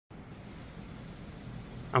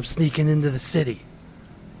I'm sneaking into the city.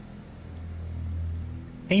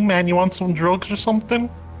 Hey man, you want some drugs or something?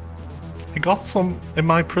 I got some in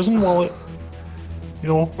my prison wallet. You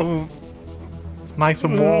know, it's nice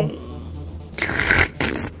and warm.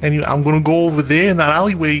 Anyway, I'm gonna go over there in that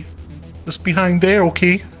alleyway. Just behind there,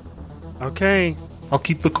 okay? Okay. I'll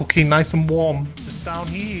keep the cocaine nice and warm. Just down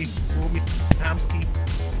here. Meathamski.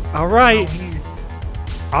 Alright.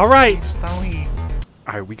 Alright. Just down here.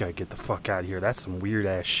 Alright, we gotta get the fuck out of here. That's some weird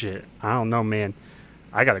ass shit. I don't know, man.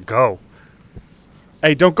 I gotta go.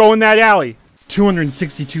 Hey, don't go in that alley!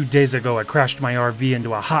 262 days ago, I crashed my RV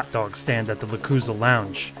into a hot dog stand at the Yakuza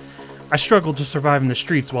Lounge. I struggled to survive in the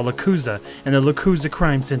streets while Yakuza and the Yakuza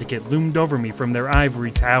crime syndicate loomed over me from their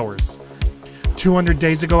ivory towers. 200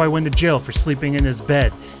 days ago, I went to jail for sleeping in his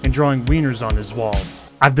bed and drawing wieners on his walls.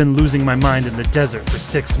 I've been losing my mind in the desert for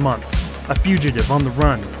 6 months, a fugitive on the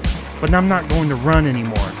run. But I'm not going to run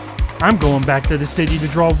anymore. I'm going back to the city to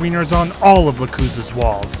draw wieners on all of Yakuza's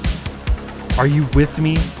walls. Are you with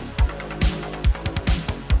me?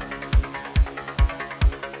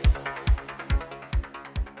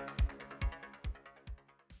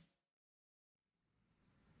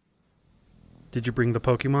 Did you bring the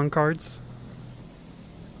Pokemon cards?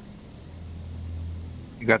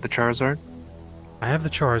 You got the Charizard? I have the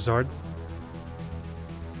Charizard.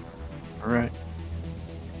 Alright.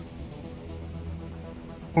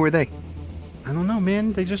 Who are they? I don't know,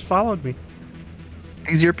 man. They just followed me.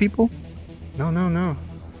 These your people? No.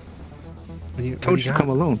 I told you to come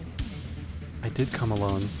alone. I did come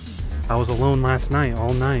alone. I was alone last night,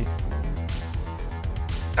 all night.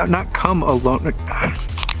 No, not come alone.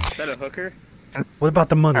 Is that a hooker? What about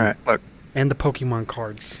the money? Alright, look. And the Pokemon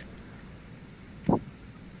cards?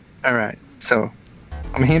 Alright, so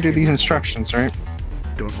I'm gonna hand you these instructions, right?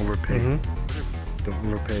 Don't overpay. Don't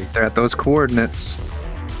overpay. They're at those coordinates.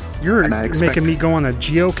 You're making me go on a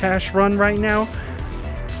geocache run right now?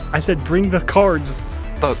 I said bring the cards.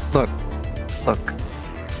 Look.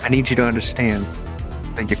 I need you to understand.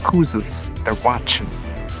 The Yakuzas, they're watching.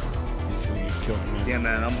 Yeah,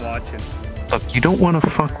 man, I'm watching. Look, you don't want to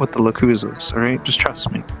fuck with the Yakuzas, alright? Just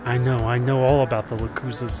trust me. I know all about the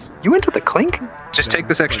Yakuzas. You went to the Clink? Just take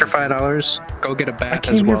this extra $5, go get a bath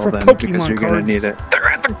came as here well for then, Pokemon because you're gonna cards. need it. They're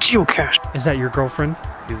at the geocache! Is that your girlfriend?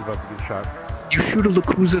 He's about to get shot. You shoot a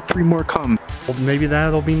Yakuza, 3 more come. Well, maybe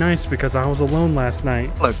that'll be nice because I was alone last night.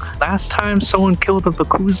 Look, last time someone killed a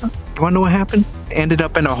Yakuza, you wanna know what happened? They ended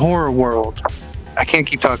up in a horror world. I can't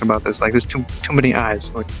keep talking about this, like there's too many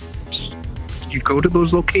eyes. Like, you go to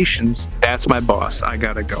those locations, that's my boss, I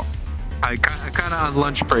gotta go. I kinda on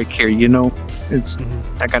lunch break here, you know? It's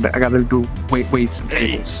I gotta do wait some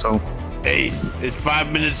tables, so. Hey, it's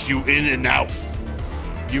 5 minutes you in and out.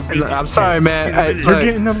 I'm sorry, man. You're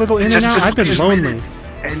getting a little in and out. I've been lonely.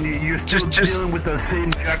 And you're still dealing with the same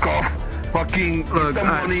jack off. Fucking look, the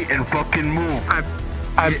money and fucking move.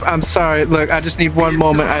 I'm sorry. Look, I just need one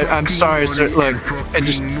moment. I'm sorry, sir. Look, and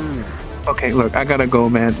just move. Okay. Look, I gotta go,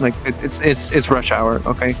 man. Like it's rush hour.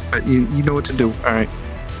 Okay, but you know what to do. All right.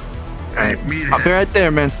 Meathead. I'll be right there,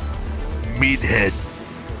 man. Meathead.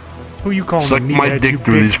 Who you calling Suck me? my dick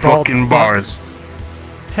through these fucking bars.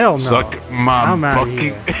 Hell no. Suck my I'm out fucking.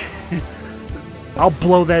 here. I'll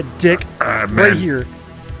blow that dick right here.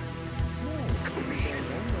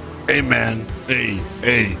 Hey man,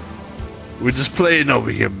 hey. We're just playing over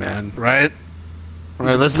here, man. Right?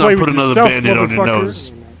 Right. Let's not put another band-aid on your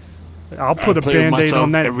nose. I'll put a band-aid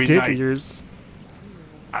on that dick of yours.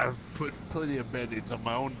 I've put plenty of band-aids on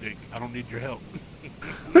my own dick. I don't need your help.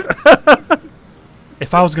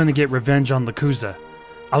 If I was gonna get revenge on Yakuza,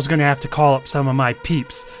 I was gonna have to call up some of my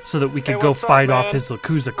peeps so that we could go fight off his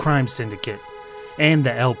Yakuza crime syndicate and the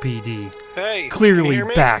LPD. Hey, clearly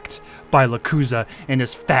backed by Yakuza and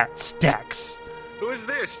his fat stacks. Who is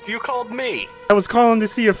this? You called me. I was calling to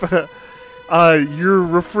see if your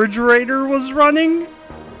refrigerator was running.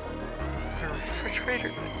 Your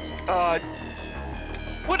refrigerator?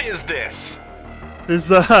 What is this? This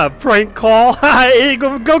prank call. Hey,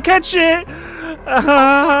 go catch it.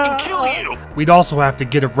 I'll kill you. We'd also have to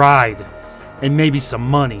get a ride and maybe some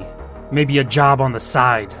money, maybe a job on the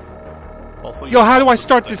side. Also, yo, how do I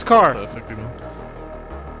start this car?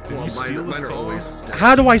 Did you steal this car?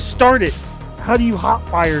 How do I start it? How do you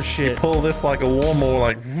hotfire shit? You pull this like a lawnmower,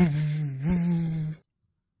 like.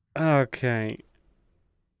 Okay.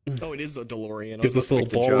 Oh, it is a DeLorean. Give this little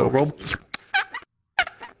ball a rub.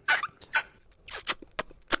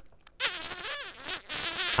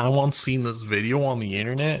 I once seen this video on the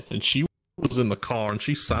internet, and she was in the car, and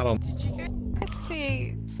she sat on. Did you guys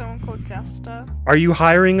see someone called Jester? Are you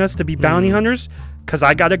hiring us to be bounty hunters? Cause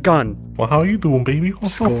I got a gun. Well, how you doing, baby?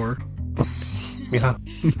 Score. Yeah.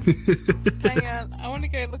 Hang on, I want to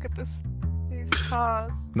go look at these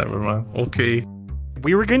cars. Never mind. Okay.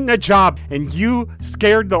 We were getting a job, and you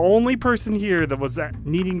scared the only person here that was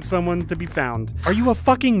needing someone to be found. Are you a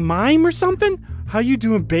fucking mime or something? How you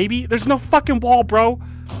doing, baby? There's no fucking wall, bro.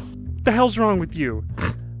 What the hell's wrong with you?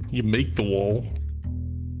 You make the wall.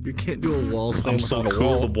 You can't do a wall stand I'm so without a cool.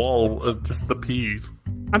 wall. The wall is just the peas.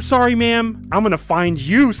 I'm sorry, ma'am. I'm gonna find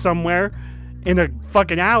you somewhere in a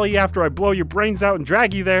fucking alley after I blow your brains out and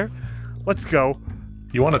drag you there. Let's go.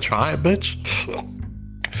 You want to try it, bitch?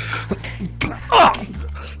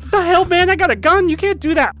 The hell, man? I got a gun. You can't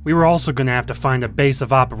do that. We were also gonna have to find a base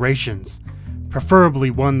of operations. Preferably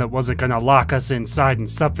one that wasn't gonna lock us inside and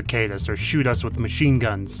suffocate us or shoot us with machine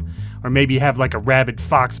guns. Or maybe have like a rabid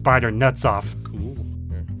fox bite our nuts off. Cool.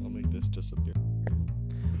 Here, I'll make this disappear.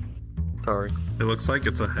 Sorry. It looks like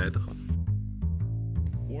it's a head.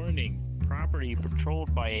 Warning. Property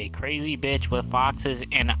patrolled by a crazy bitch with foxes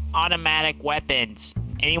and automatic weapons.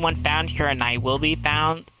 Anyone found here at night will be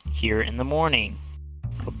found here in the morning.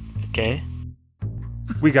 Okay?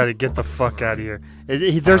 We gotta get the fuck out of here.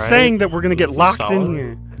 They're saying that we're gonna get locked in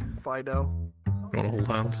here. Fido. You want to hold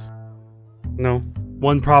hands? No.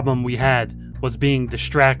 One problem we had was being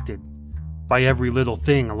distracted by every little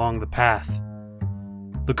thing along the path.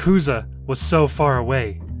 The Qhala was so far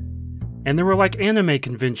away, and there were like anime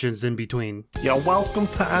conventions in between. Yeah, welcome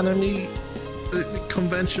to Anime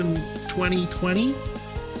Convention 2020.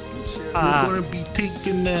 We're going to be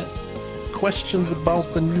taking questions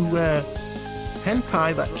about the new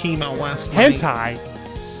hentai that came out last night. Hentai?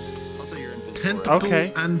 Tentacles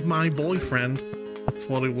Okay. and My Boyfriend. That's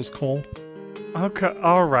what it was called. Okay,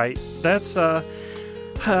 alright. That's, I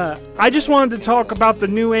just wanted to talk about the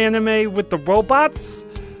new anime with the robots.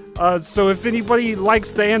 So if anybody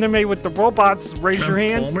likes the anime with the robots, raise your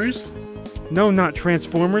hand. Transformers? No, not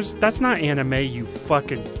Transformers. That's not anime, you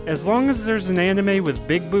fucking... As long as there's an anime with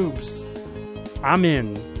big boobs, I'm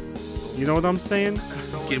in. You know what I'm saying?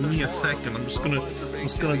 Give me a second. I'm just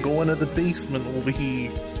gonna go into the basement over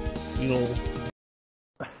here. You know.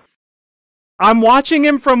 I'm watching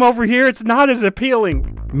him from over here. It's not as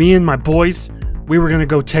appealing. Me and my boys, we were gonna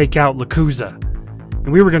go take out Qhala,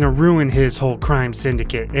 and we were gonna ruin his whole crime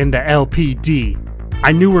syndicate in the LPD.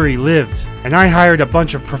 I knew where he lived, and I hired a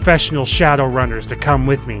bunch of professional shadow runners to come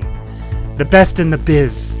with me. The best in the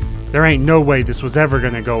biz. There ain't no way this was ever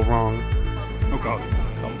gonna go wrong. Oh god.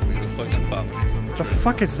 What the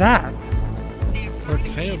fuck is that?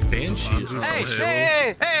 Okay, a banshee.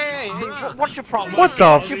 Hey, what's your problem? What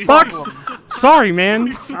the fuck? Sorry,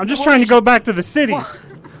 man. I'm just trying to go back to the city.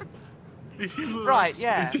 Right,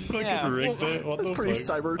 yeah. Rigged it. What the Pretty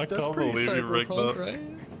fuck? cyber. I That's can't pretty believe you rigged cyberpunk, that. right?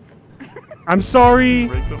 I'm sorry.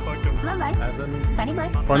 Rigged the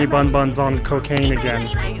fucking Bunny Bun Bun's on cocaine again.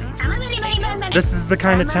 This is the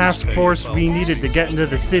kind of task force we needed to get into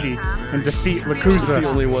the city and defeat The Qhala.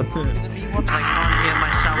 only one. I can't hear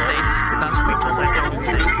myself, that's because I don't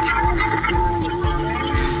think.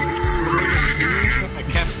 I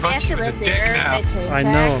can't punch you in the dick now. I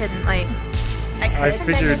know. I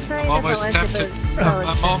figured. I'm almost tempted.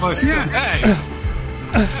 I'm almost tempted. Hey!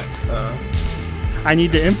 I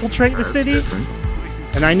need to infiltrate the city,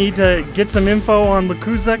 and I need to get some info on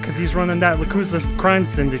Qhala because he's running that Qhala crime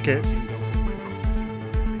syndicate.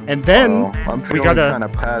 And then I'm we feeling gotta. kind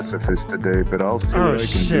of pacifist today, but I'll see Oh what I can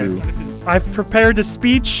shit! do. I've prepared a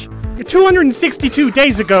speech. 262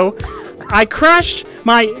 days ago, I crashed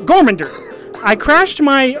my Gormander. I crashed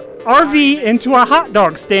my RV into a hot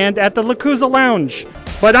dog stand at the Qhala Lounge.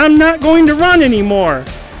 But I'm not going to run anymore.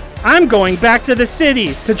 I'm going back to the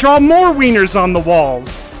city to draw more wieners on the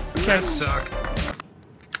walls. That suck.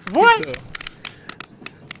 What?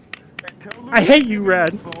 I hate you,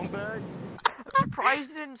 Red. I'm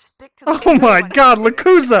surprised it didn't stick to the Oh my god,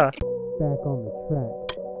 Qhala! Back on the track.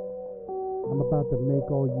 I'm about to make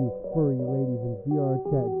all you furry ladies in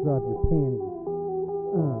VRCHAT drop your panties.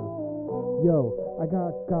 Yo, I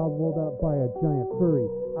got gobbled up by a giant furry.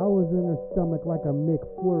 I was in her stomach like a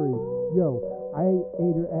McFlurry. Yo, I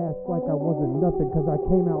ate her ass like I wasn't nothing cause I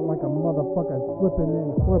came out like a motherfucker slipping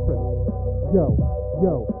and slurping. Yo,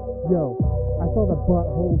 I saw the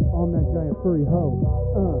buttholes on that giant furry hoe.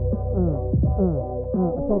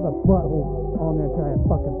 I saw the butthole on that giant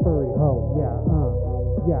fucking furry hoe.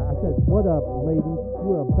 Yeah, I said, what up, lady?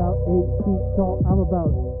 You're about 8 feet tall. I'm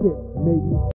about 6, maybe.